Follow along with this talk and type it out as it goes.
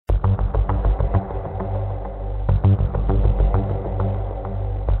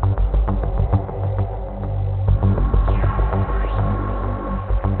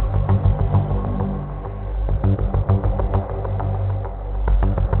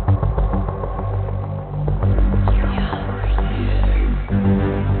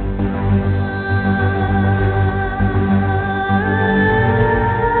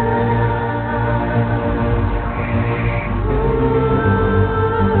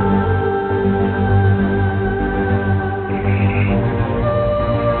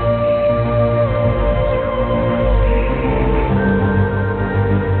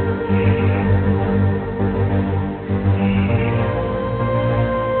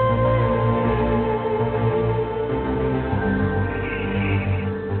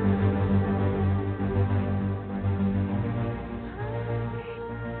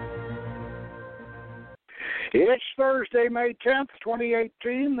It's Thursday, May 10th,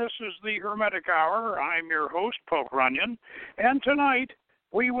 2018. This is the Hermetic Hour. I'm your host, Poke Runyon, and tonight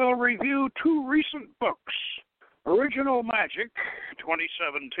we will review two recent books. Original Magick,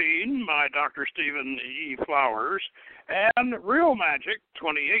 2017, by Dr. Stephen E. Flowers, and Real Magick,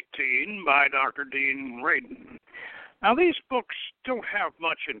 2018, by Dr. Dean Radin. Now, these books don't have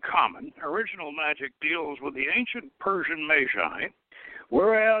much in common. Original Magick deals with the ancient Persian Magi,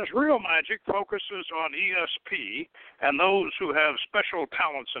 whereas Real Magick focuses on ESP and those who have special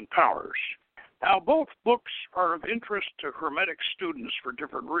talents and powers. Now, both books are of interest to Hermetic students for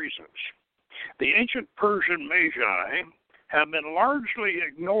different reasons. The ancient Persian Magi have been largely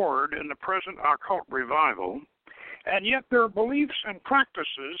ignored in the present occult revival, and yet their beliefs and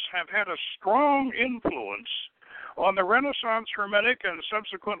practices have had a strong influence on the Renaissance Hermetic and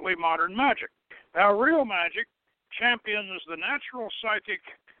subsequently modern magic. Now, Real Magick champions the natural psychic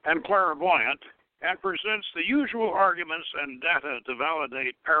and clairvoyant and presents the usual arguments and data to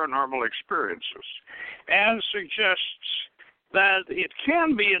validate paranormal experiences, and suggests that it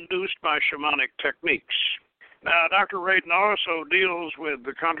can be induced by shamanic techniques. Now, Dr. Radin also deals with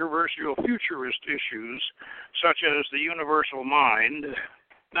the controversial futurist issues, such as the universal mind.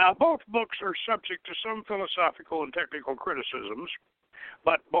 Now, both books are subject to some philosophical and technical criticisms,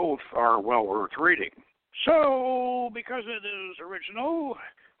 but both are well worth reading. So, because it is original,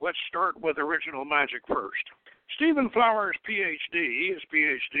 let's start with Original Magick first. Stephen Flowers' PhD, his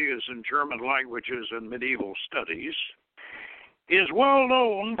PhD is in German languages and medieval studies, is well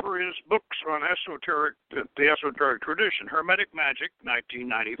known for his books on the esoteric tradition, Hermetic Magick,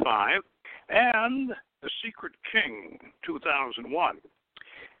 1995, and The Secret King, 2001.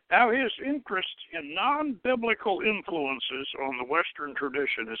 Now, his interest in non-biblical influences on the Western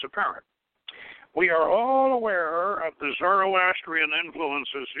tradition is apparent. We are all aware of the Zoroastrian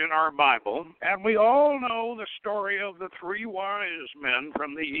influences in our Bible, and we all know the story of the three wise men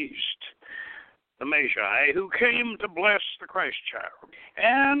from the East, the Magi, who came to bless the Christ child.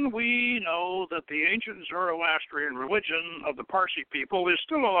 And we know that the ancient Zoroastrian religion of the Parsi people is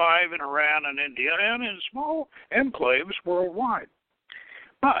still alive in Iran and India and in small enclaves worldwide.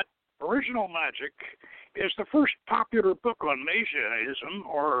 But Original Magick is the first popular book on Magiism,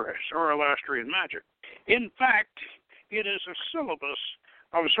 or Zoroastrian magic. In fact, it is a syllabus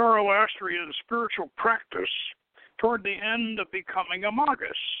of Zoroastrian spiritual practice toward the end of becoming a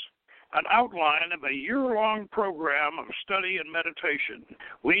magus, an outline of a year-long program of study and meditation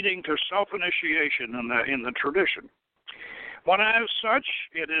leading to self-initiation in the tradition. When as such,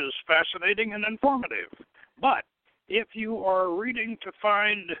 it is fascinating and informative. But if you are reading to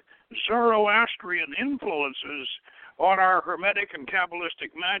find Zoroastrian influences on our Hermetic and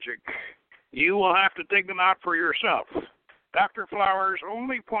Kabbalistic magic, you will have to dig them out for yourself. Dr. Flowers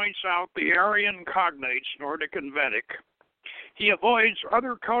only points out the Aryan cognates, Nordic and Vedic. He avoids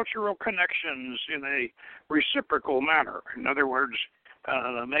other cultural connections in a reciprocal manner. In other words,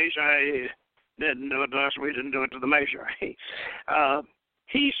 the Magi didn't do it to us, we didn't do it to the Magi.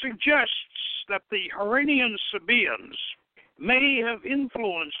 He suggests that the Iranian Sabaeans may have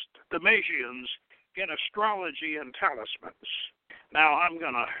influenced the Magians in astrology and talismans. Now, I'm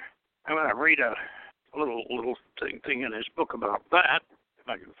gonna read a little thing in his book about that, if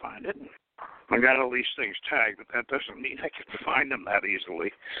I can find it. I got all these things tagged, but that doesn't mean I can find them that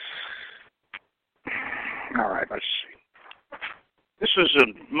easily. All right, let's see. This is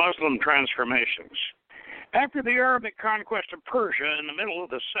in Muslim Transformations. After the Arabic conquest of Persia in the middle of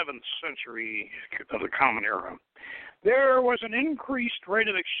the 7th century of the Common Era, there was an increased rate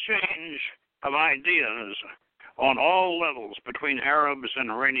of exchange of ideas on all levels between Arabs and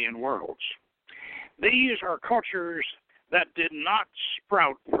Iranian worlds. These are cultures that did not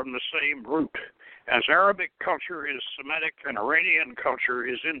sprout from the same root, as Arabic culture is Semitic and Iranian culture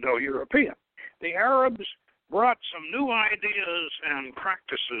is Indo-European. The Arabs brought some new ideas and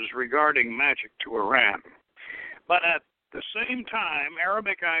practices regarding magic to Iran. But at the same time,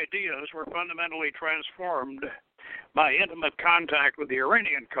 Arabic ideas were fundamentally transformed by intimate contact with the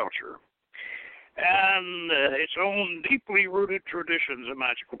Iranian culture and its own deeply rooted traditions of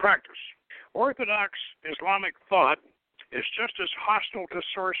magical practice. Orthodox Islamic thought is just as hostile to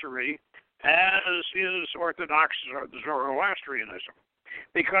sorcery as is Orthodox Zoroastrianism,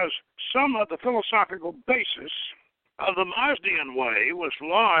 because some of the philosophical basis of the Mazdian way was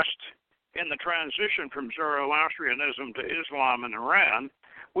lost in the transition from Zoroastrianism to Islam in Iran.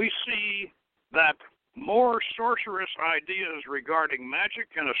 We see that more sorcerous ideas regarding magic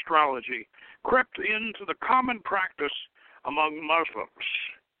and astrology crept into the common practice among Muslims.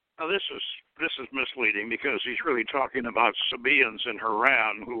 Now this is misleading because he's really talking about Sabaeans in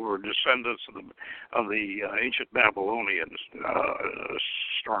Haran who were descendants of the ancient Babylonians,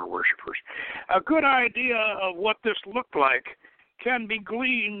 star worshippers. A good idea of what this looked like can be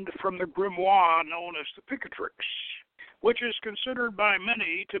gleaned from the grimoire known as the Picatrix, which is considered by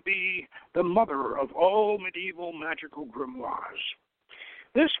many to be the mother of all medieval magical grimoires.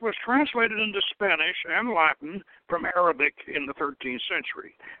 This was translated into Spanish and Latin from Arabic in the 13th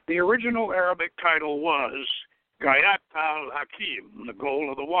century. The original Arabic title was Gayat al-Hakim, the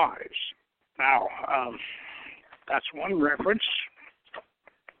goal of the wise. Now, that's one reference.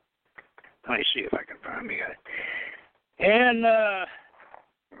 Let me see if I can find the other. And a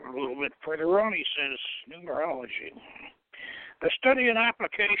little bit further on, he says, numerology. The study and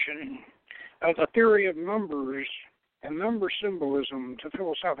application of the theory of numbers and number symbolism to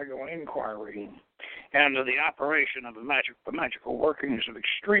philosophical inquiry and to the operation of the magical workings of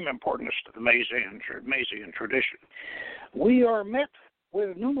extreme importance to the Magian tradition. We are met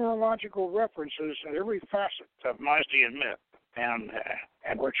with numerological references at every facet of Mazdian myth and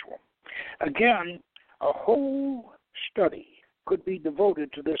ritual. Again, a whole study could be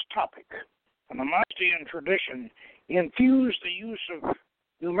devoted to this topic. And the Mazdian tradition infused the use of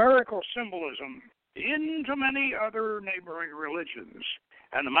numerical symbolism into many other neighboring religions,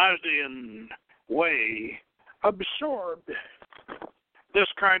 and the Mazdian way absorbed this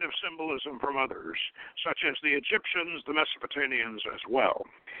kind of symbolism from others, such as the Egyptians, the Mesopotamians as well.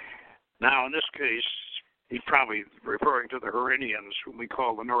 Now, in this case, he's probably referring to the Herenians, whom we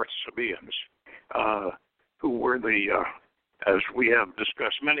call the North Sabaeans, who were as we have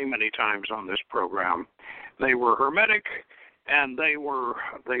discussed many, many times on this program, they were Hermetic, and they were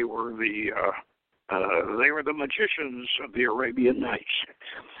the magicians of the Arabian Nights.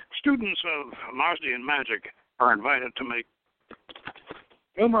 Students of Mazdian Magick are invited to make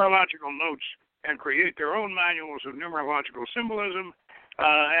numerological notes and create their own manuals of numerological symbolism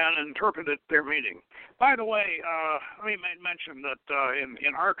and interpret their meaning. By the way, let me mention that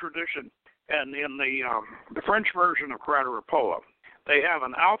in our tradition and in the French version of Quadripoa, they have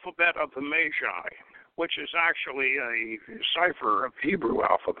an alphabet of the Magi, which is actually a cipher of Hebrew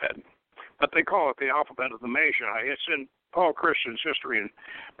alphabet. But they call it the alphabet of the Magi. It's in Paul Christian's History and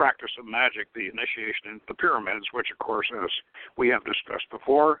Practice of Magic, the initiation into the pyramids, which, of course, as we have discussed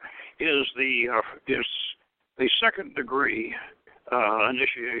before, is the second degree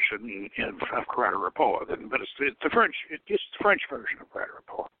initiation of Quadripoa. But it's the French version of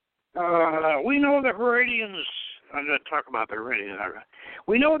Quadripoa. We know the Herenians. I'm going to talk about the Herenians.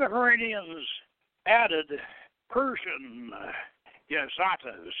 We know the Herenians added Persian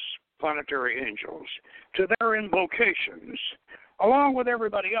Yazatas, planetary angels, to their invocations, along with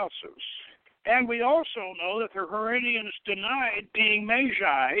everybody else's. And we also know that the Herenians denied being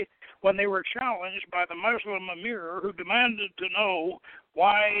Magi when they were challenged by the Muslim emir who demanded to know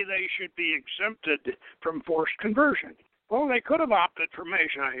why they should be exempted from forced conversion. Well, they could have opted for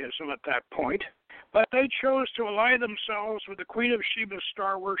Magiism at that point, but they chose to ally themselves with the Queen of Sheba's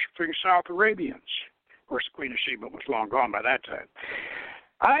star-worshipping South Arabians. Of course, the Queen of Sheba was long gone by that time.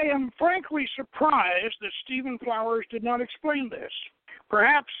 I am frankly surprised that Stephen Flowers did not explain this.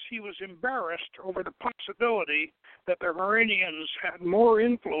 Perhaps he was embarrassed over the possibility that the Herenians had more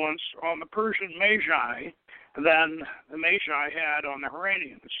influence on the Persian Magi than the Magi had on the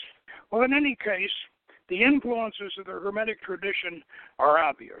Herenians. Well, in any case, the influences of the Hermetic tradition are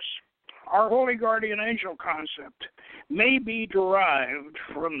obvious. Our holy guardian angel concept may be derived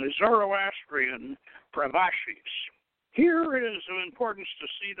from the Zoroastrian Pravashis. Here it is of importance to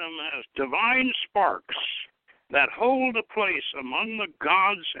see them as divine sparks that hold a place among the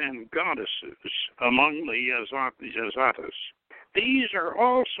gods and goddesses, among the Yazatas. These are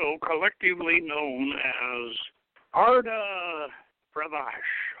also collectively known as Arda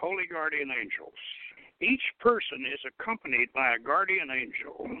Pravash, holy guardian angels. Each person is accompanied by a guardian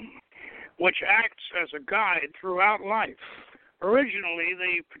angel, which acts as a guide throughout life. Originally,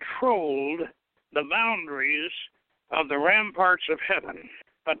 they patrolled the boundaries of the ramparts of heaven,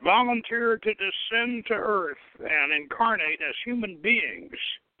 but volunteered to descend to earth and incarnate as human beings,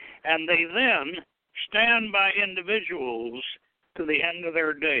 and they then stand by individuals to the end of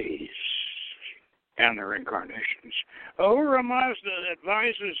their days and their incarnations. Ahura Mazda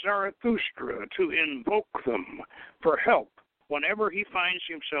advises Zarathustra to invoke them for help whenever he finds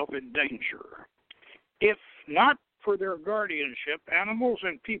himself in danger. If not for their guardianship, animals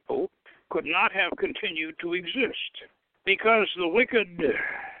and people could not have continued to exist, because the wicked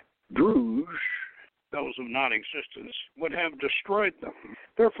Druj, those of non-existence, would have destroyed them.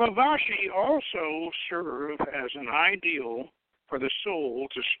 The Favashi also serve as an ideal for the soul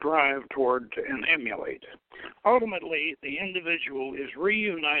to strive toward and emulate. Ultimately, the individual is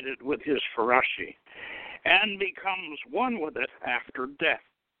reunited with his Farashi and becomes one with it after death.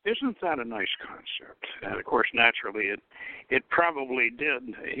 Isn't that a nice concept? And of course, naturally, it probably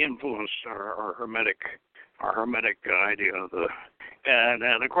did influence our Hermetic idea of the. And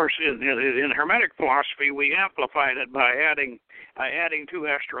of course, in Hermetic philosophy, we amplified it by adding two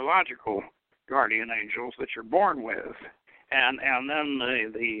astrological guardian angels that you're born with, and then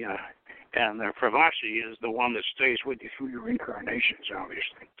the Farashi is the one that stays with you through your incarnations.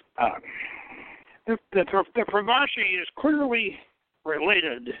 Obviously, the Farashi is clearly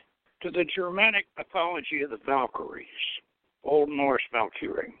related to the Germanic mythology of the Valkyries, Old Norse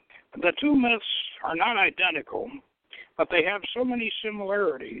Valkyrie. The two myths are not identical, but they have so many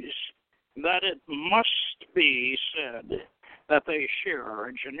similarities that it must be said that they share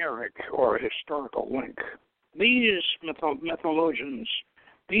a generic or a historical link. These mythologians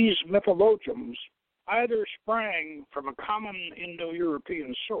either sprang from a common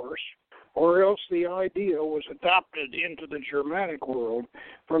Indo-European source, or else the idea was adopted into the Germanic world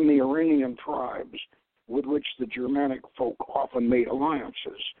from the Iranian tribes with which the Germanic folk often made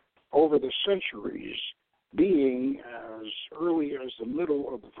alliances over the centuries, being as early as the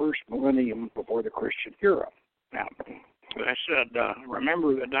middle of the first millennium before the Christian era. Now, as I said,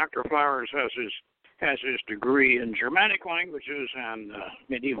 remember that Dr. Flowers has his degree in Germanic languages and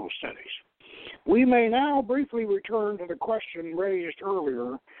medieval studies. We may now briefly return to the question raised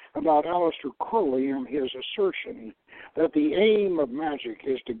earlier about Aleister Crowley and his assertion that the aim of magic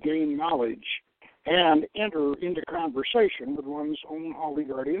is to gain knowledge and enter into conversation with one's own holy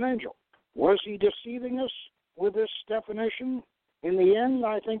guardian angel. Was he deceiving us with this definition? In the end,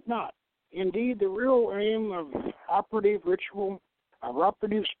 I think not. Indeed, the real aim of operative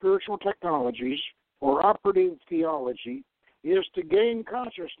spiritual technologies, or operative theology, is to gain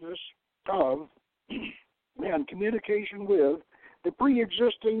consciousness of and communication with the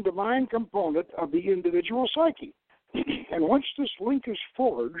pre-existing divine component of the individual psyche. And once this link is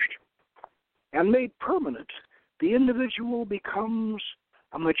forged and made permanent, the individual becomes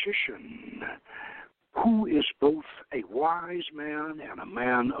a magician who is both a wise man and a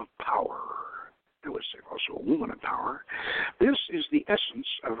man of power. I would say also a woman of power. This is the essence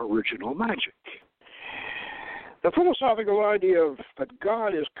of original magic. The philosophical idea that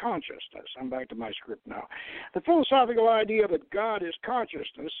God is consciousness, I'm back to my script now. The philosophical idea that God is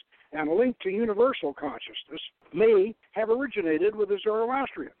consciousness and linked to universal consciousness may have originated with the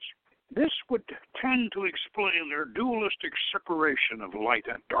Zoroastrians. This would tend to explain their dualistic separation of light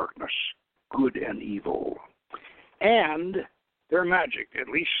and darkness, good and evil, and their magic, at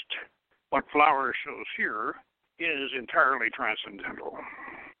least what Flowers shows here, is entirely transcendental.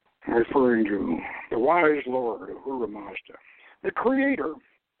 Referring to the wise Lord, Ahura Mazda. The creator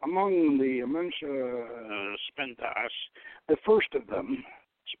among the Amensa Spentas, the first of them,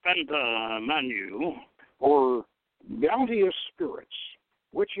 Spenta Manu, or bounteous spirits,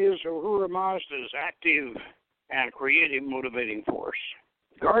 which is Ahura Mazda's active and creative motivating force.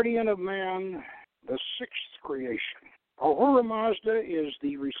 Guardian of man, the sixth creation. Ahura Mazda is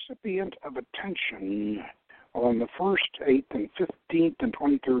the recipient of attention on the 1st, 8th, and 15th, and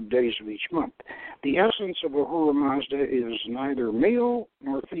 23rd days of each month. The essence of Ahura Mazda is neither male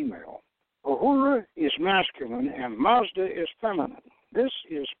nor female. Ahura is masculine and Mazda is feminine. This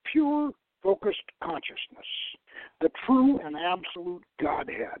is pure, focused consciousness, the true and absolute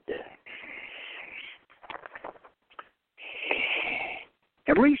Godhead.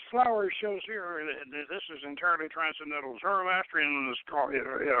 At least Flowers shows here that this is entirely transcendental. Zoroastrianism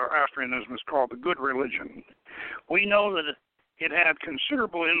is called the good religion. We know that it had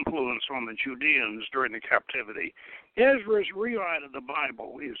considerable influence on the Judeans during the captivity. Ezra's rewrite of the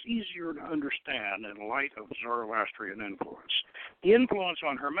Bible is easier to understand in light of Zoroastrian influence. The influence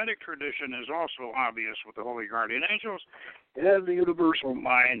on Hermetic tradition is also obvious with the Holy Guardian Angels and the universal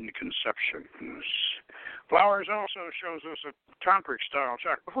mind conceptions. Flowers also shows us a tantric style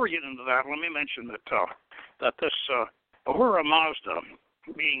chakra. Before we get into that, let me mention that this Ahura Mazda,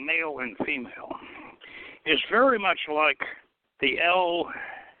 being male and female, is very much like the El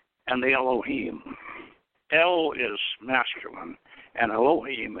and the Elohim. El is masculine, and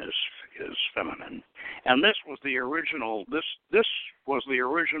Elohim is feminine. And this was the original. This was the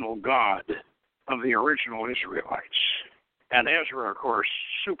original God of the original Israelites. And Ezra, of course,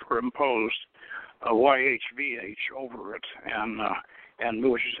 superimposed a YHVH over it, and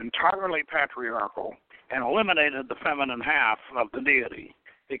which is entirely patriarchal, and eliminated the feminine half of the deity,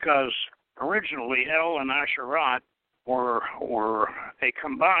 because originally El and Asherat were a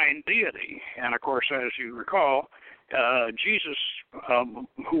combined deity. And of course, as you recall, Jesus,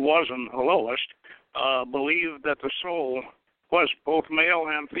 who was in the lowest, believed that the soul was both male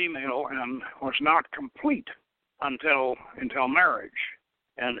and female and was not complete until marriage.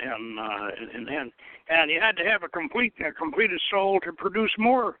 And you had to have a completed soul to produce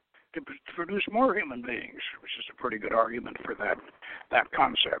more human beings, which is a pretty good argument for that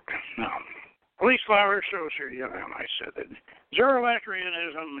concept. Now, police flowers shows here, I said that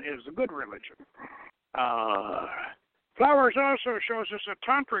Zoroastrianism is the good religion. Flowers also shows us a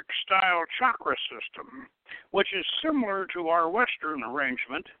tantric style chakra system, which is similar to our Western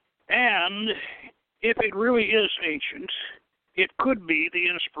arrangement, and if it really is ancient, it could be the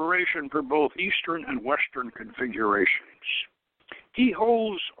inspiration for both Eastern and Western configurations. He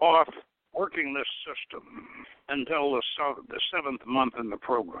holds off working this system until the 7th month in the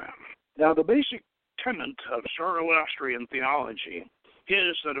program. Now, the basic tenet of Zoroastrian theology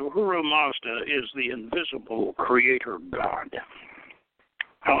is that Ahura Mazda is the invisible creator god.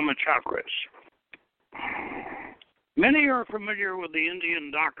 Element chakras. Many are familiar with the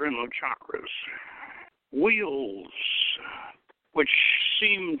Indian doctrine of chakras. Wheels, which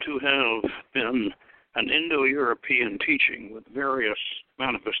seem to have been an Indo-European teaching with various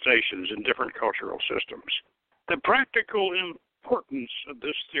manifestations in different cultural systems. The practical importance of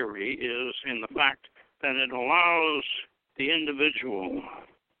this theory is in the fact that it allows the individual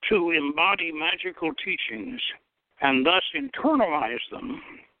to embody magical teachings and thus internalize them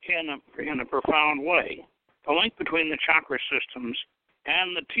in a profound way. The link between the chakra systems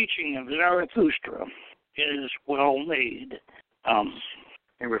and the teaching of Zarathustra is well made.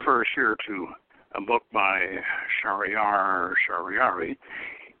 He refers here to a book by Shariari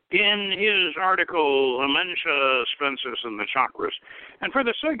in his article Amentia Spensis and the Chakras. And for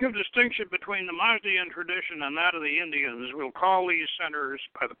the sake of distinction between the Mazdian tradition and that of the Indians, we'll call these centers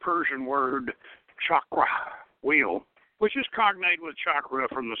by the Persian word chakra, wheel, which is cognate with chakra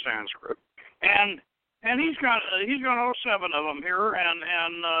from the Sanskrit. And he's got all 7 of them here, and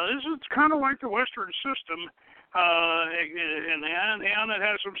this is kind of like the Western system, and it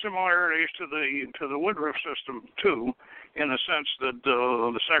has some similarities to the Woodruff system too, in the sense that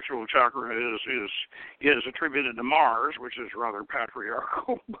the sexual chakra is attributed to Mars, which is rather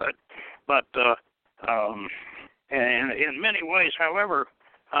patriarchal, but and in many ways, however,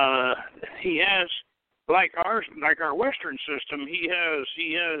 he has, like our Western system, he has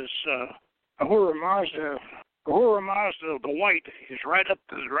Ahura Mazda, the white, is right at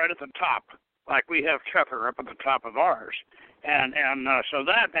the top, like we have Kether up at the top of ours, and so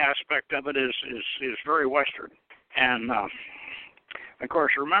that aspect of it is very Western, and of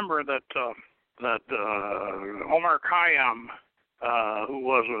course remember that Omar Khayyam, who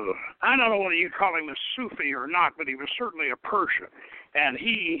was I don't know whether you call him a Sufi or not, but he was certainly a Persian, and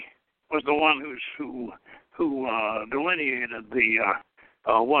he was the one who delineated the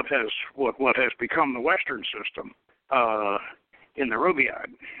what has become the Western system in the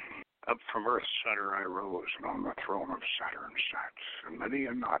Rubaiyat. Up from Earth's center I rose, and on the throne of Saturn sat, and many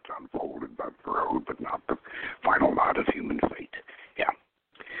a knot unfolded by the road, but not the final knot of human fate. Yeah.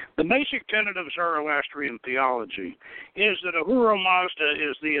 The basic tenet of Zoroastrian theology is that Ahura Mazda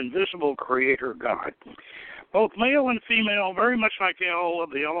is the invisible creator god. Both male and female, very much like El of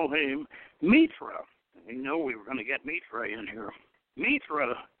the Elohim, Mithra, you know we were going to get Mithra in here.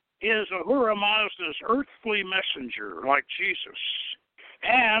 Mithra is Ahura Mazda's earthly messenger, like Jesus.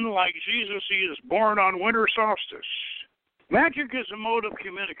 And like Jesus, he is born on winter solstice. Magick is a mode of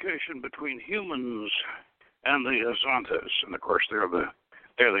communication between humans and the Azantas, and of course they're the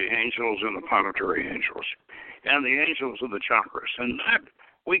angels and the planetary angels, and the angels of the chakras. And that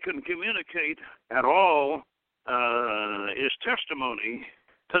we can communicate at all is testimony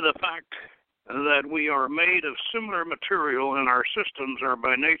to the fact that we are made of similar material and our systems are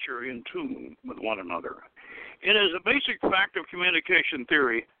by nature in tune with one another. It is a basic fact of communication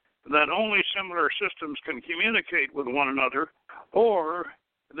theory that only similar systems can communicate with one another, or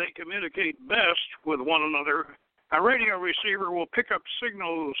they communicate best with one another. A radio receiver will pick up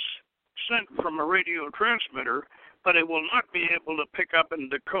signals sent from a radio transmitter, but it will not be able to pick up and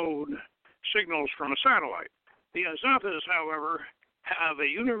decode signals from a satellite. The Azantas, however, have a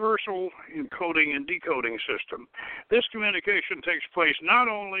universal encoding and decoding system. This communication takes place not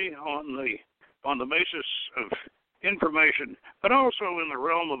only on the basis of information, but also in the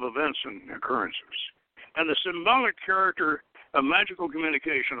realm of events and occurrences. And the symbolic character of magical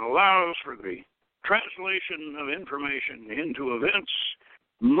communication allows for the translation of information into events.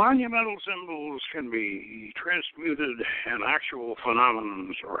 Monumental symbols can be transmuted and actual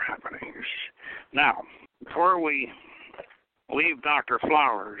phenomenons or happenings. Now, before we leave Dr.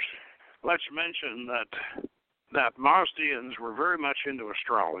 Flowers, let's mention that that Mazdians were very much into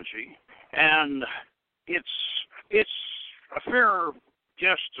astrology, and it's a fair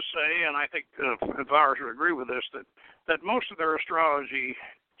guess to say, and I think Flowers would agree with this, that most of their astrology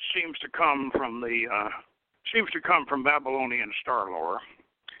seems to come from Babylonian star lore,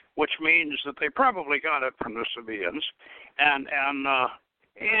 which means that they probably got it from the Sabaeans, and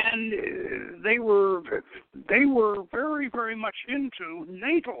they were very, very much into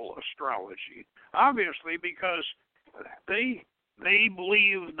natal astrology, obviously, because they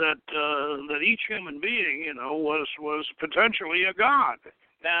believed that each human being, was potentially a god,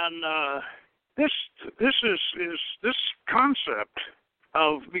 and this concept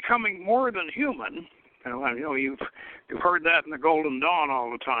of becoming more than human. You've heard that in the Golden Dawn all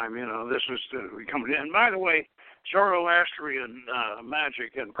the time. This is becoming. And by the way, Zoroastrian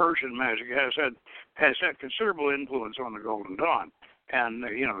magic and Persian magic has had considerable influence on the Golden Dawn, and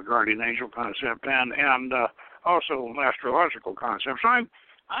the guardian angel concept, and also astrological concepts.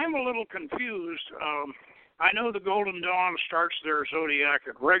 I'm a little confused. I know the Golden Dawn starts their zodiac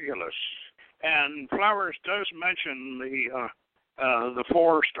at Regulus, and Flowers does mention the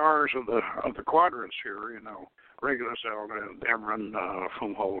four stars of the quadrants here. Regulus, Emerald,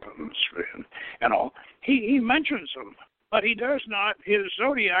 Fumhold, and all. He mentions them, but he does not. His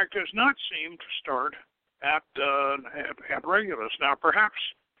zodiac does not seem to start at Regulus. Now, perhaps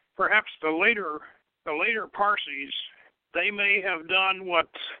the later Parsees, they may have done what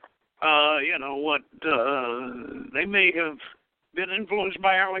they may have been influenced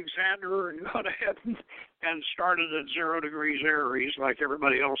by Alexander and gone ahead and started at 0 degrees Aries like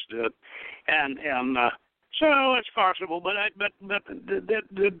everybody else did, and so it's possible. But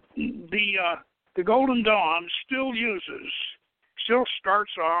the Golden Dawn still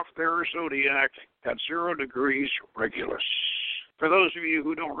starts off their zodiac at 0 degrees Regulus. For those of you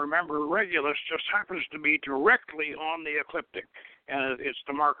who don't remember, Regulus just happens to be directly on the ecliptic, and it's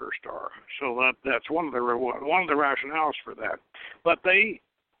the marker star. So that's one of the rationales for that. But they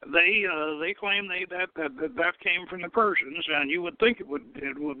claim that came from the Persians, and you would think it would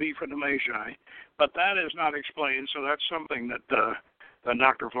be from the Magi, but that is not explained. So that's something that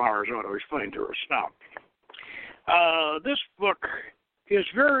Dr. Flowers ought to explain to us now. This book is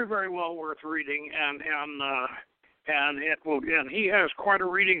very, very well worth reading, and it will. And he has quite a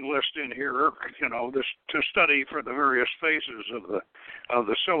reading list in here, this to study for the various phases of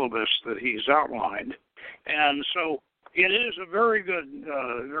the syllabus that he's outlined, and so it is a very good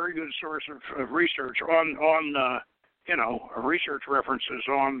source of research on research references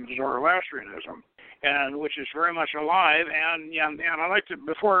on Zoroastrianism, and which is very much alive. And I like to,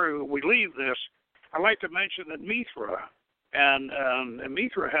 before we leave this, I like to mention that Mithra and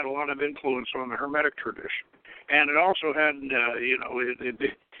Mithra had a lot of influence on the Hermetic tradition. And it also had,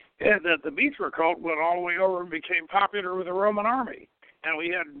 the Mithra cult went all the way over and became popular with the Roman army, and we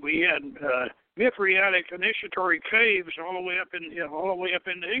had Mithriatic initiatory caves all the way up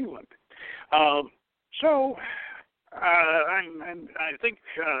into England. So I think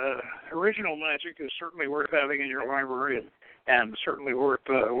original magic is certainly worth having in your library, and certainly worth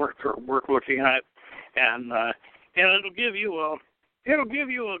looking at, and it'll give you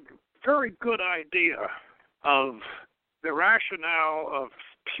a very good idea of the rationale of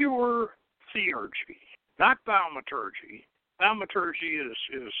pure theurgy, not thaumaturgy. Thaumaturgy is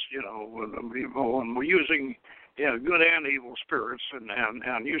when we're using good and evil spirits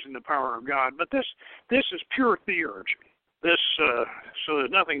and using the power of God. But this is pure theurgy. So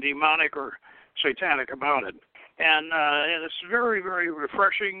there's nothing demonic or satanic about it, and it's very, very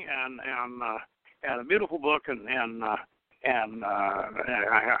refreshing and a beautiful book, and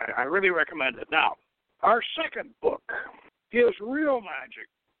I really recommend it. Now, our second book is Real Magic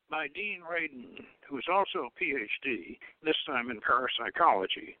by Dean Radin, who is also a PhD, this time in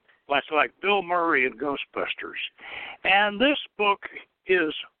parapsychology, like Bill Murray in Ghostbusters. And this book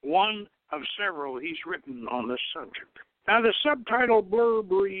is one of several he's written on this subject. Now, the subtitle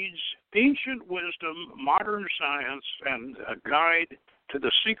blurb reads, Ancient Wisdom, Modern Science, and a Guide to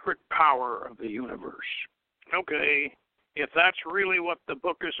the Secret Power of the Universe. Okay, if that's really what the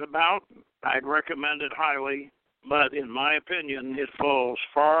book is about, I'd recommend it highly, but in my opinion, it falls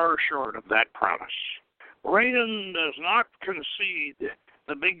far short of that promise. Radin does not concede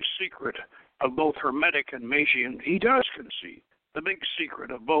the big secret of both Hermetic and Magian. He does concede the big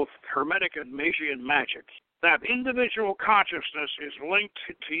secret of both Hermetic and Magian magic, that individual consciousness is linked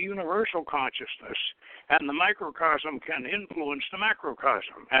to universal consciousness, and the microcosm can influence the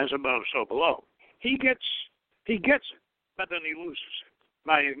macrocosm, as above, so below. He gets it, but then he loses it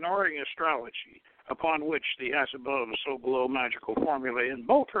by ignoring astrology, upon which the as above, so below magical formula in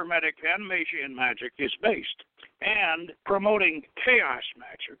both Hermetic and Magian magic is based. and promoting chaos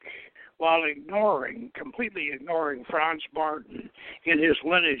magic while completely ignoring Franz Barton in his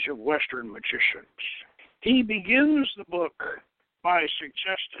lineage of Western magicians. He begins the book by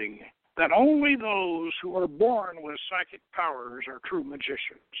suggesting that only those who are born with psychic powers are true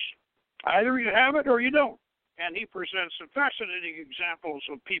magicians. Either you have it or you don't. And he presents some fascinating examples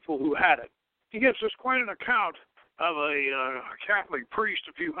of people who had it. He gives us quite an account of a Catholic priest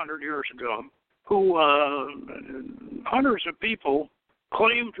a few hundred years ago who hundreds of people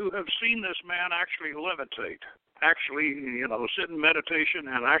claim to have seen this man actually levitate, actually, sit in meditation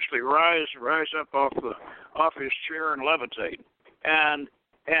and actually rise up off his chair and levitate. And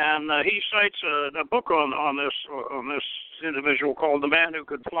he cites a book on this individual called The Man Who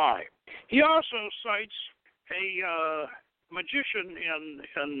Could Fly. He also cites a magician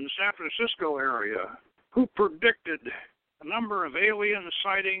in San Francisco area who predicted a number of alien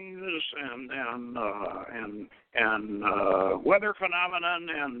sightings and weather phenomenon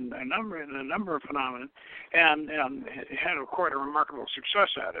and a number of phenomena, and had quite a remarkable success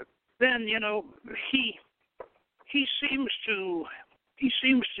at it. Then he seems to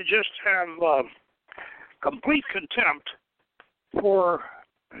just have complete contempt for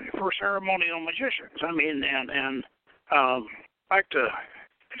ceremonial magicians. I mean, and I'd like to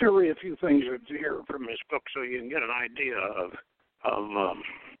read a few things here from his book so you can get an idea of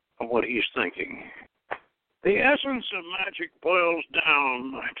what he's thinking. The essence of magic boils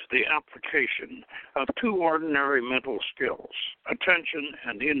down to the application of two ordinary mental skills, attention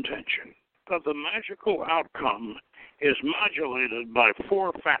and intention. But the magical outcome is modulated by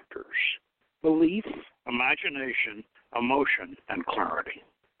four factors: belief, imagination, emotion, and clarity.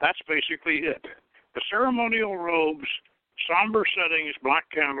 That's basically it. The ceremonial robes, somber settings, black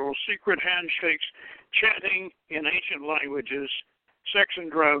candles, secret handshakes, chanting in ancient languages, sex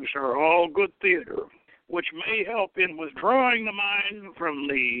and drugs are all good theater, which may help in withdrawing the mind from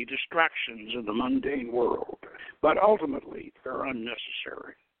the distractions of the mundane world, but ultimately they're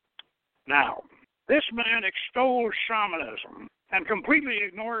unnecessary. Now, this man extols shamanism and completely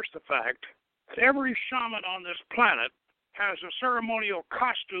ignores the fact that every shaman on this planet has a ceremonial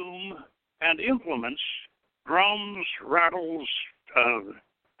costume and implements, drums, rattles,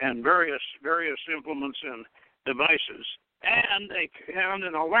 and various implements and devices, and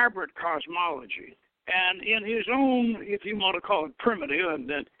an elaborate cosmology. And in his own, if you want to call it primitive,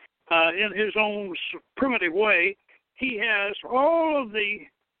 in his own primitive way, he has all of the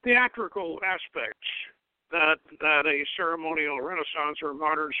theatrical aspects that a ceremonial Renaissance or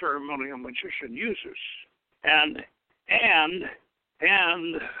modern ceremonial magician uses. And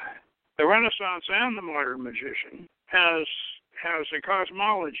the Renaissance and the modern magician has a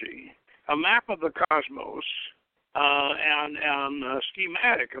cosmology, a map of the cosmos, and a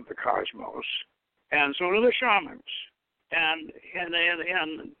schematic of the cosmos, and so do the shamans. And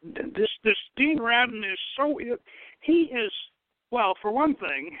this Dean Radin is so, he is, well, for one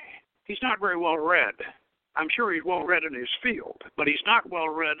thing, he's not very well read. I'm sure he's well read in his field, but he's not well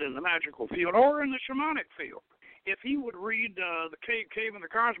read in the magical field or in the shamanic field. If he would read The Cave in the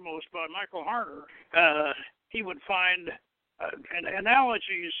Cosmos by Michael Harner, he would find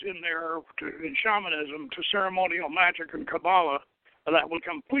analogies in there in shamanism to ceremonial magic and Kabbalah that would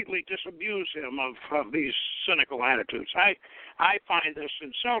completely disabuse him of these cynical attitudes. I find this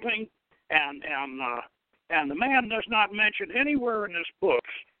insulting, and the man does not mention anywhere in this book,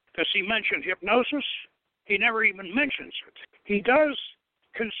 does he mention hypnosis? He never even mentions it. He does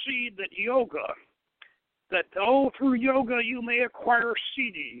concede that through yoga you may acquire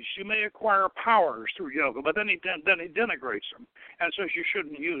siddhis, you may acquire powers through yoga, but then he denigrates them and says you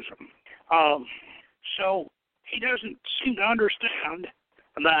shouldn't use them. So he doesn't seem to understand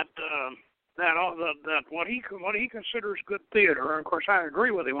that what he considers good theater. And of course, I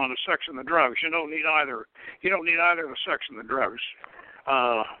agree with him on the sex and the drugs. You don't need either. You don't need either the sex and the drugs.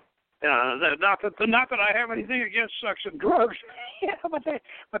 Not that I have anything against sex and drugs,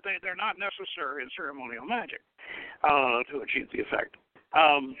 but they're not necessary in ceremonial magic to achieve the effect.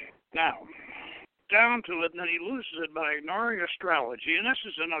 Now, down to it, and then he loses it by ignoring astrology, and this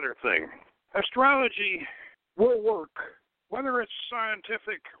is another thing. Astrology will work whether it's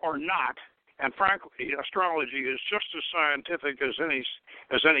scientific or not, and frankly, astrology is just as scientific as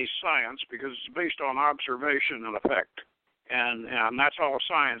any science because it's based on observation and effect. And that's all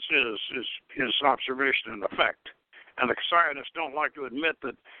science is observation and effect. And the scientists don't like to admit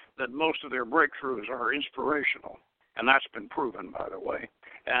that most of their breakthroughs are inspirational. And that's been proven, by the way.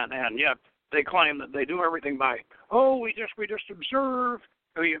 And yet they claim that they do everything by, we just observe,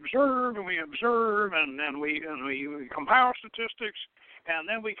 we observe, and we observe, and we compile statistics, and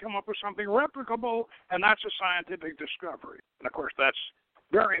then we come up with something replicable, and that's a scientific discovery. And of course, that's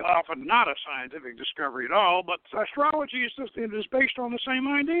very often not a scientific discovery at all, but astrology is based on the same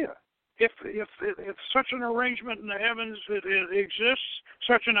idea. If such an arrangement in the heavens it exists,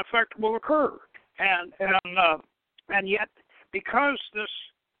 such an effect will occur. And yet, because this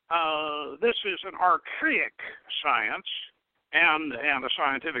is an archaic science and a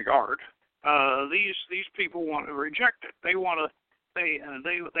scientific art, these people want to reject it. They want to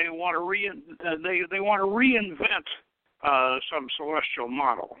reinvent some celestial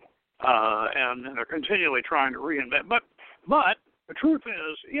model, and they're continually trying to reinvent. But the truth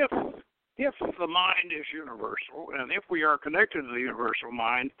is, if the mind is universal, and if we are connected to the universal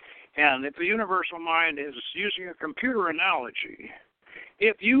mind, and if the universal mind is using a computer analogy,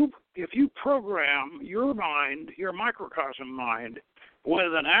 if you program your mind, your microcosm mind,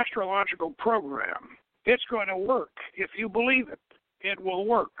 with an astrological program, it's going to work. If you believe it, it will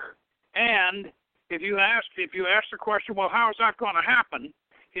work. And if you ask the question, well, how is that going to happen?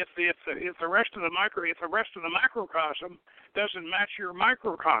 If the rest of the macrocosm doesn't match your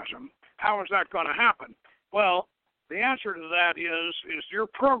microcosm, how is that going to happen? Well, the answer to that is your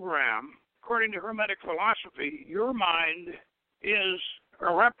program. According to Hermetic philosophy, your mind is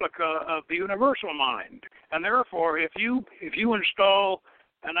a replica of the universal mind, and therefore, if you install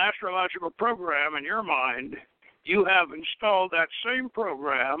an astrological program in your mind, you have installed that same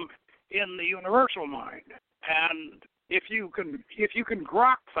program in the universal mind. And if you can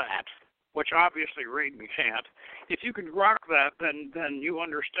grok that, which obviously Radin can't, if you can grok that, then you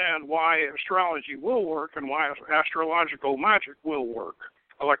understand why astrology will work and why astrological magic will work,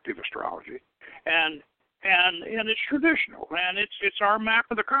 elective astrology, and it's traditional, and it's our map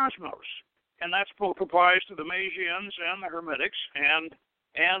of the cosmos, and that both applies to the Magians and the Hermetics and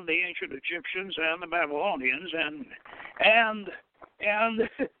the ancient Egyptians and the Babylonians and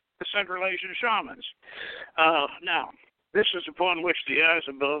the Central Asian shamans. Now, this is upon which the as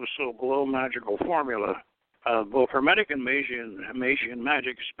above, so below magical formula, both Hermetic and Magian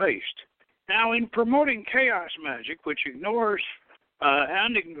magic is based. Now, in promoting chaos magic, which ignores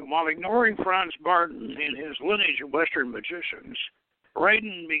while ignoring Franz Barton in his lineage of Western magicians,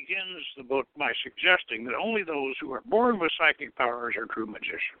 Radin begins the book by suggesting that only those who are born with psychic powers are true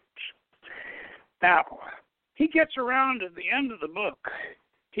magicians. Now, he gets around at the end of the book.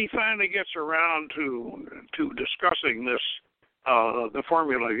 He finally gets around to discussing this, the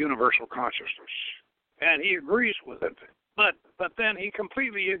formula of universal consciousness, and he agrees with it. But then he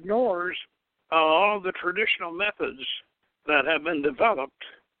completely ignores all the traditional methods that have been developed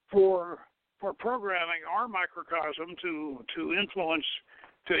for programming our microcosm to influence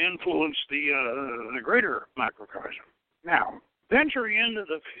the greater macrocosm. Now, venturing into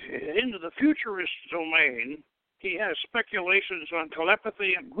the futurist domain, he has speculations on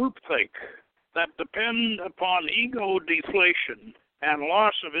telepathy and groupthink that depend upon ego deflation and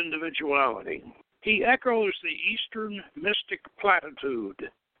loss of individuality. He echoes the Eastern mystic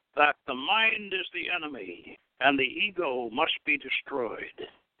platitude that the mind is the enemy and the ego must be destroyed,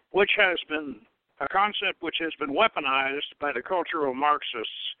 which has been a concept which has been weaponized by the cultural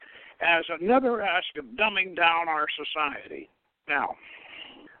Marxists as another aspect of dumbing down our society. Now,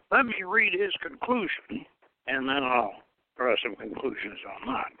 let me read his conclusion, and then I'll draw some conclusions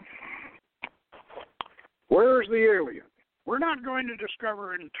on that. Where's the alien? We're not going to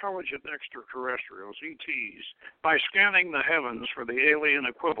discover intelligent extraterrestrials, ETs, by scanning the heavens for the alien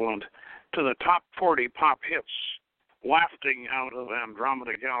equivalent to the top 40 pop hits wafting out of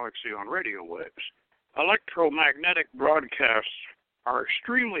Andromeda Galaxy on radio waves. Electromagnetic broadcasts are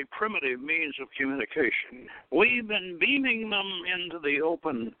extremely primitive means of communication. We've been beaming them into the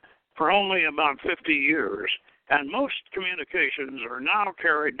open for only about 50 years, and most communications are now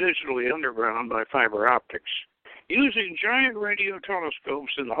carried digitally underground by fiber optics. Using giant radio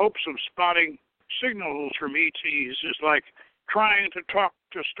telescopes in the hopes of spotting signals from ETs is like trying to talk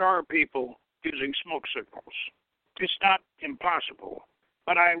to star people using smoke signals. It's not impossible,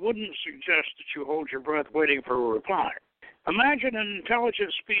 but I wouldn't suggest that you hold your breath waiting for a reply. Imagine an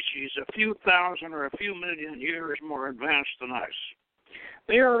intelligent species a few thousand or a few million years more advanced than us.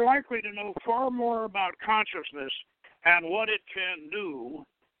 They are likely to know far more about consciousness and what it can do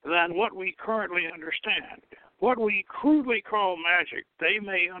than what we currently understand. What we crudely call magic, they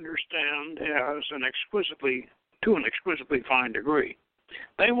may understand to an exquisitely fine degree.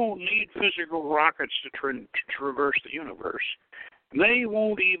 They won't need physical rockets to traverse the universe. They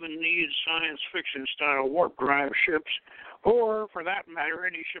won't even need science fiction-style warp drive ships, or, for that matter,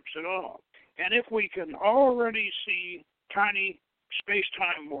 any ships at all. And if we can already see tiny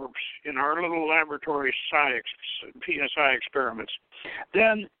space-time warps in our little laboratory PSI experiments,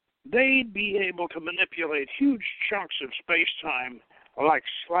 then they'd be able to manipulate huge chunks of space-time like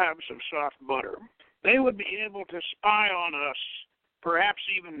slabs of soft butter. They would be able to spy on us, perhaps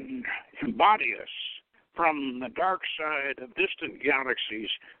even embody us from the dark side of distant galaxies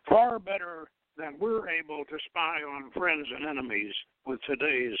far better than we're able to spy on friends and enemies with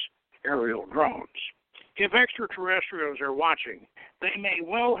today's aerial drones. If extraterrestrials are watching, they may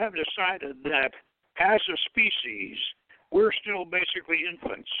well have decided that as a species, we're still basically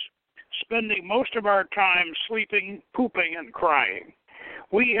infants, spending most of our time sleeping, pooping, and crying.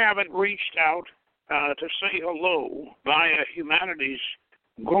 We haven't reached out to say hello via humanity's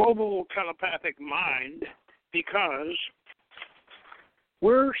global telepathic mind because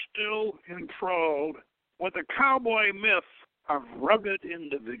we're still enthralled with the cowboy myth of rugged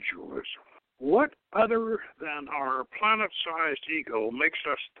individualism. What other than our planet-sized ego makes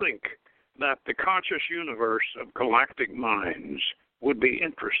us think that the conscious universe of galactic minds would be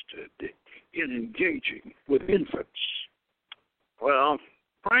interested in engaging with infants? Well,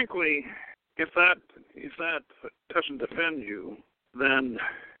 frankly, if that doesn't offend you, then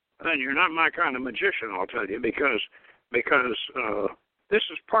you're not my kind of magician, I'll tell you, because this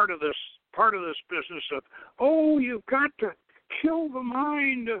is part of this business of, oh, you've got to kill the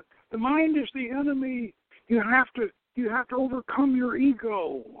mind. The mind is the enemy. You have to overcome your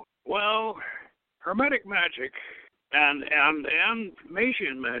ego. Well, Hermetic magic and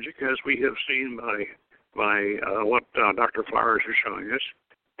Magian magic, as we have seen by what Dr. Flowers is showing us,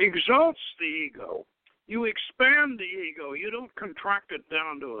 exalts the ego. You expand the ego. You don't contract it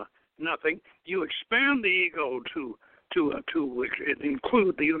down to nothing. You expand the ego to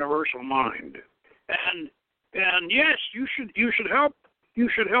include the universal mind. And yes, you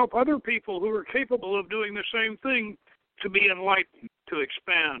should help other people who are capable of doing the same thing to be enlightened, to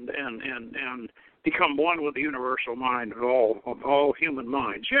expand and become one with the universal mind of all human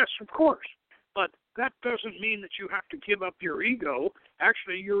minds. Yes, of course. But that doesn't mean that you have to give up your ego.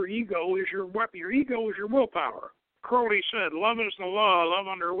 Actually, your ego is your weapon. Your ego is your willpower. Crowley said, "Love is the law, love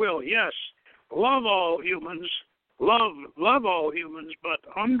under will." Yes, love all humans, love all humans, but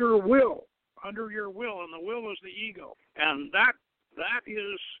under will, under your will, and the will is the ego. And that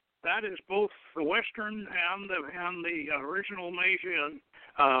is both the Western and the original Magian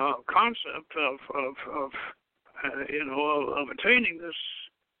concept of attaining this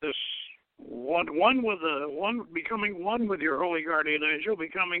becoming one with your holy guardian angel,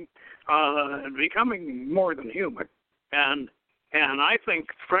 becoming more than human. And I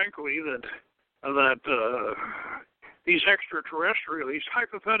think, frankly, that these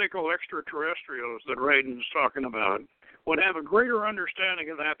hypothetical extraterrestrials that Radin's talking about would have a greater understanding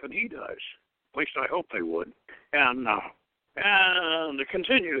of that than he does. At least I hope they would. And to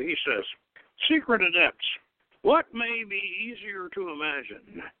continue, he says, secret adepts. What may be easier to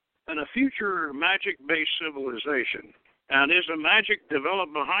imagine than a future magic-based civilization? And is a magic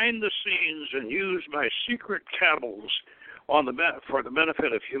developed behind the scenes and used by secret cabals for the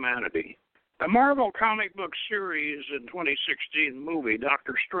benefit of humanity? The Marvel comic book series in 2016 movie,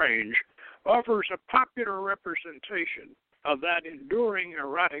 Doctor Strange, offers a popular representation of that enduring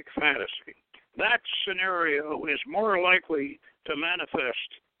erotic fantasy. That scenario is more likely to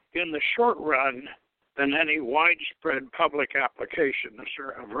manifest in the short run than any widespread public application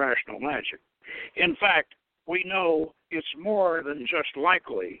of rational magic. In fact, we know it's more than just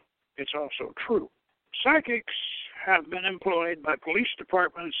likely, it's also true. Psychics have been employed by police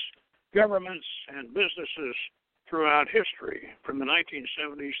departments, governments, and businesses throughout history. From the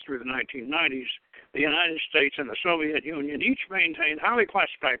 1970s through the 1990s, the United States and the Soviet Union each maintained highly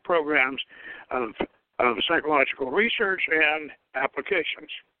classified programs of psychological research and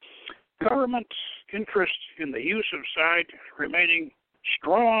applications. Government interest in the use of psych remaining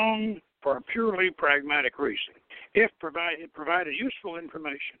strong for a purely pragmatic reason. If it provided useful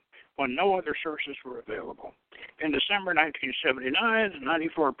information when no other sources were available. In December 1979, a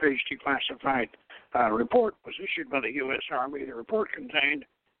 94-page declassified report was issued by the U.S. Army. The report contained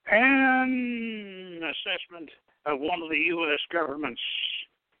an assessment of one of the U.S. government's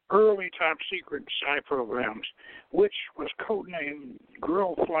early top-secret psi programs, which was codenamed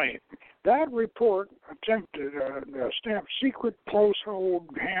Grill Flame. That report attempted stamped secret close-hold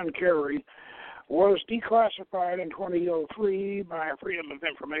hand carry was declassified in 2003 by a Freedom of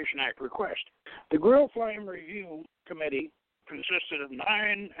Information Act request. The Grill Flame Review Committee consisted of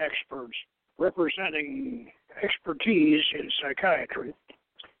 9 experts representing expertise in psychiatry,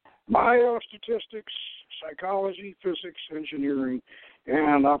 biostatistics, psychology, physics, engineering,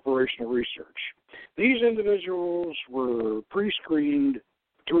 and operational research. These individuals were pre-screened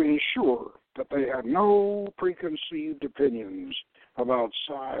to ensure that they had no preconceived opinions about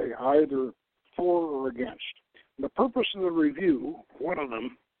psi, either for or against. The purpose of the review, one of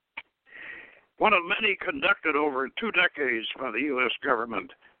many conducted over 2 decades by the U.S.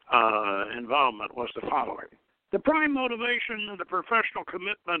 government involvement, was the following. The prime motivation of the professional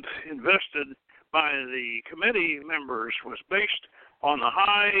commitment invested by the committee members was based on the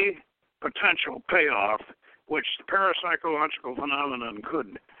high potential payoff which the parapsychological phenomenon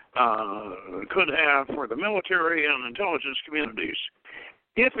could have for the military and intelligence communities,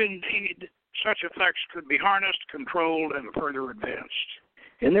 if indeed such effects could be harnessed, controlled, and further advanced.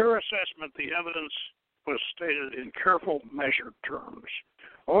 In their assessment, the evidence was stated in careful, measured terms.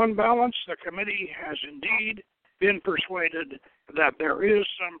 On balance, the committee has indeed been persuaded that there is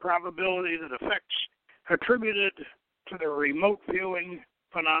some probability that effects attributed to the remote viewing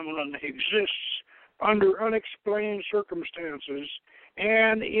phenomenon exists under unexplained circumstances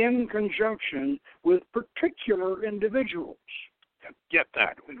and in conjunction with particular individuals. Get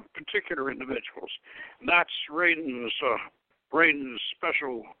that, particular individuals. That's Radin's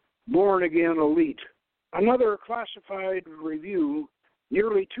special born-again elite. Another classified review,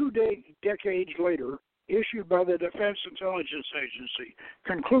 nearly 2 decades later, issued by the Defense Intelligence Agency,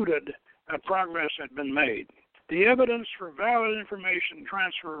 concluded that progress had been made. The evidence for valid information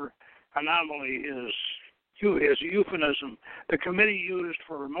transfer anomaly is a euphemism the committee used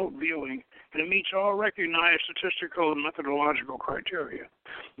for remote viewing, and it meets all recognized statistical and methodological criteria.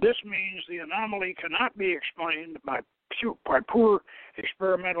 This means the anomaly cannot be explained by poor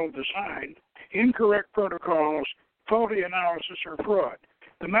experimental design, incorrect protocols, faulty analysis, or fraud.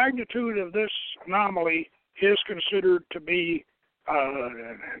 The magnitude of this anomaly is considered to be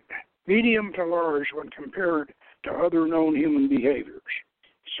medium to large when compared to other known human behaviors.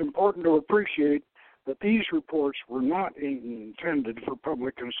 It's important to appreciate that these reports were not intended for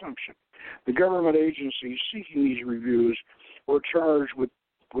public consumption. The government agencies seeking these reviews were charged with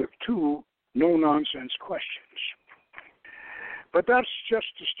 2 no-nonsense questions. But that's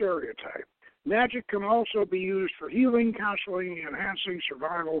just a stereotype. Magic can also be used for healing, counseling, enhancing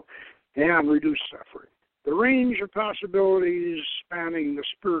survival, and reduced suffering. The range of possibilities spanning the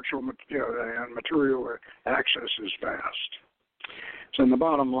spiritual and material access is vast. So in the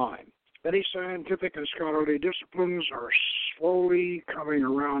bottom line, many scientific and scholarly disciplines are slowly coming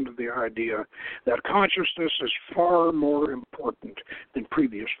around to the idea that consciousness is far more important than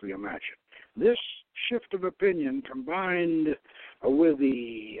previously imagined. This shift of opinion, combined with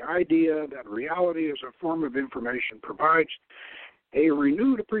the idea that reality is a form of information, provides a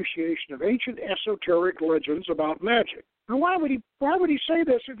renewed appreciation of ancient esoteric legends about magic. Now, why would he say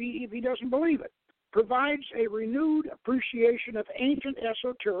this if he doesn't believe it? Provides a renewed appreciation of ancient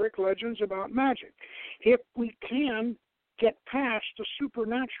esoteric legends about magic. If we can get past the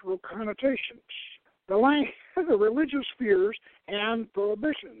supernatural connotations, the religious fears and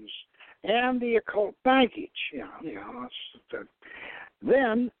prohibitions, and the occult baggage,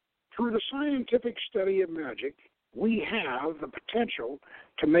 then through the scientific study of magic, we have the potential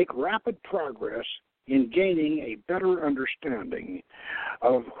to make rapid progress in gaining a better understanding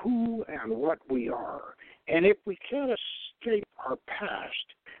of who and what we are. And if we can't escape our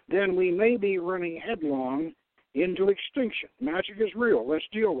past, then we may be running headlong into extinction. Magic is real. Let's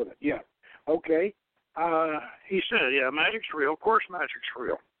deal with it. Yeah. Okay. He said, yeah, magic's real. Of course magic's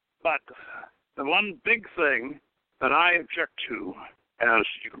real. But the one big thing that I object to, as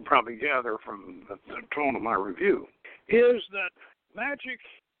you can probably gather from the tone of my review, is that magic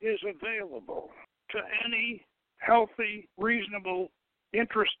is available to any healthy, reasonable,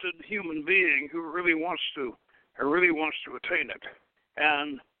 interested human being who really wants to attain it.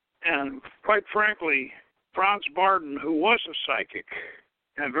 And quite frankly, Franz Barden, who was a psychic,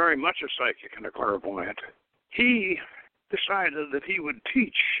 and very much a psychic and a clairvoyant, he decided that he would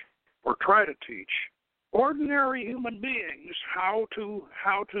teach, or try to teach, ordinary human beings how to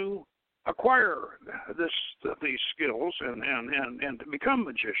acquire these skills and to become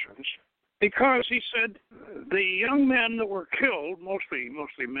magicians, because he said the young men that were killed, mostly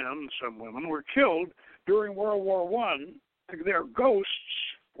men, some women, were killed during World War I. Their ghosts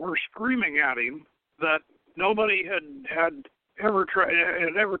were screaming at him that nobody had ever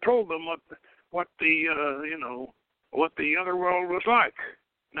told them what the other world was like.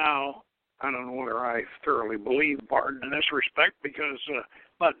 Now, I don't know whether I thoroughly believe Barton in this respect, because,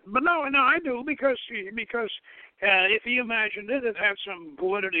 but no, I do, because if he imagined it, it had some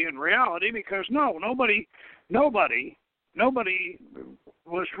validity and reality. Because nobody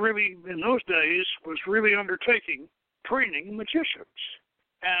was really in those days was really undertaking training magicians.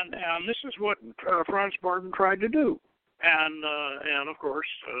 And this is what Franz Barton tried to do. And of course,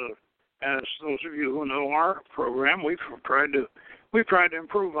 as those of you who know our program, we've tried to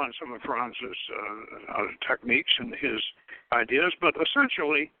improve on some of Franz's techniques and his ideas. But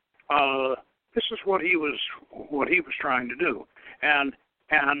essentially, this is what he was trying to do. And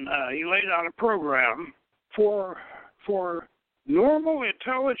he laid out a program for normal,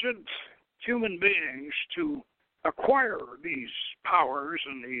 intelligent human beings to acquire these powers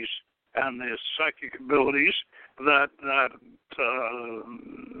and these psychic abilities that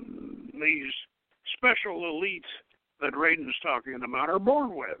these special elites that Radin's talking about are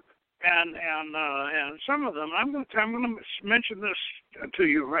born with, and some of them, I'm going to mention this to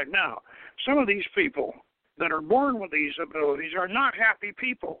you right now. Some of these people that are born with these abilities are not happy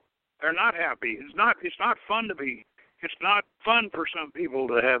people. They're not happy. It's not fun to be. It's not fun for some people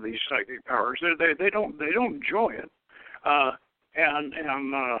to have these psychic powers. They don't enjoy it,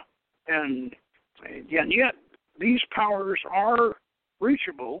 and yet these powers are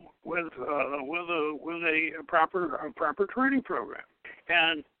reachable with a proper training program.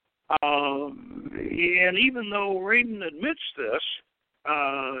 And even though Radin admits this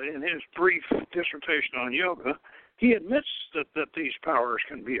in his brief dissertation on yoga, he admits that these powers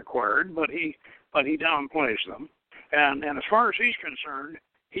can be acquired, but he downplays them. And as far as he's concerned,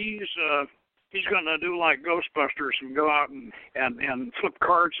 he's going to do like Ghostbusters and go out and flip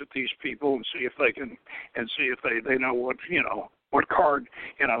cards at these people and see if they know what's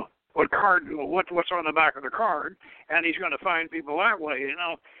on the back of the card, and he's going to find people that way.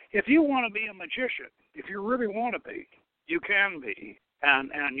 If you want to be a magician, if you really want to be, you can be, and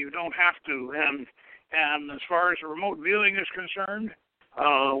you don't have to. And as far as the remote viewing is concerned,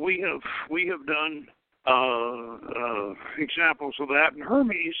 we have done examples of that. And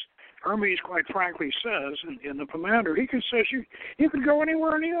Hermes quite frankly says in the Commander, he says you could go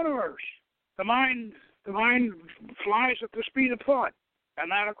anywhere in the universe. The mind flies at the speed of thought, and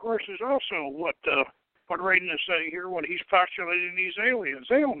that of course is also what Radin is saying here when he's postulating these aliens.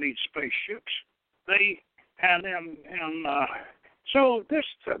 They don't need spaceships. So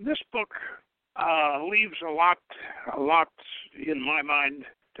this book leaves a lot in my mind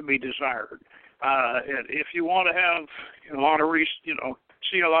to be desired. If you want to have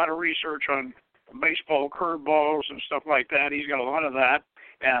see a lot of research on baseball curveballs and stuff like that, he's got a lot of that,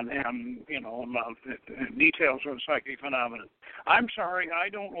 and details on psychic phenomena. I'm sorry, I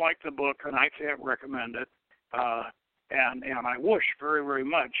don't like the book, and I can't recommend it. And I wish very, very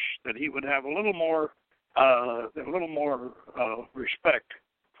much that he would have a little more respect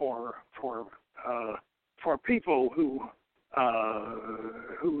for people who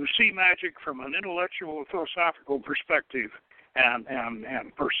see magic from an intellectual, philosophical perspective, and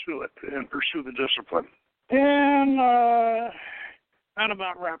pursue it and pursue the discipline. And that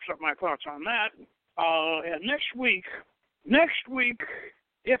about wraps up my thoughts on that. And next week,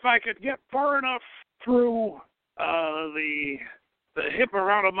 if I could get far enough through the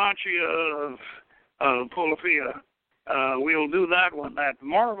Hippopotamontia of Polyphia, we'll do that one. That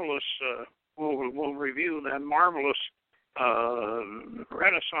marvelous. We'll review that marvelous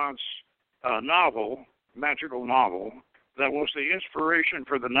Renaissance novel, magical novel, that was the inspiration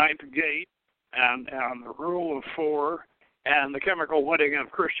for the Ninth Gate and the Rule of Four and the Chemical Wedding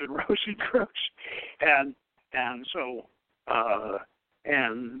of Christian Rosencrantz, and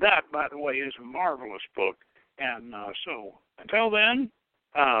that, by the way, is a marvelous book. And so until then,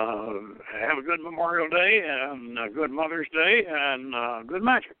 have a good Memorial Day and a good Mother's Day and good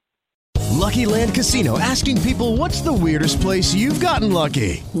magic. Lucky Land Casino, asking people, what's the weirdest place you've gotten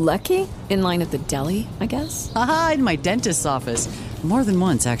lucky? Lucky? In line at the deli, I guess? Aha, in my dentist's office. More than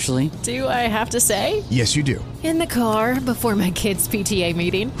once, actually. Do I have to say? Yes, you do. In the car before my kids' PTA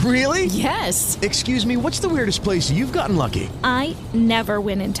meeting. Really? Yes. Excuse me, what's the weirdest place you've gotten lucky? I never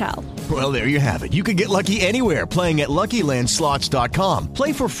win and tell. Well, there you have it. You can get lucky anywhere, playing at LuckyLandSlots.com.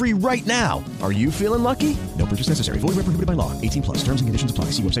 Play for free right now. Are you feeling lucky? No purchase necessary. Void where prohibited by law. 18+. Terms and conditions apply.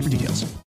 See website for details.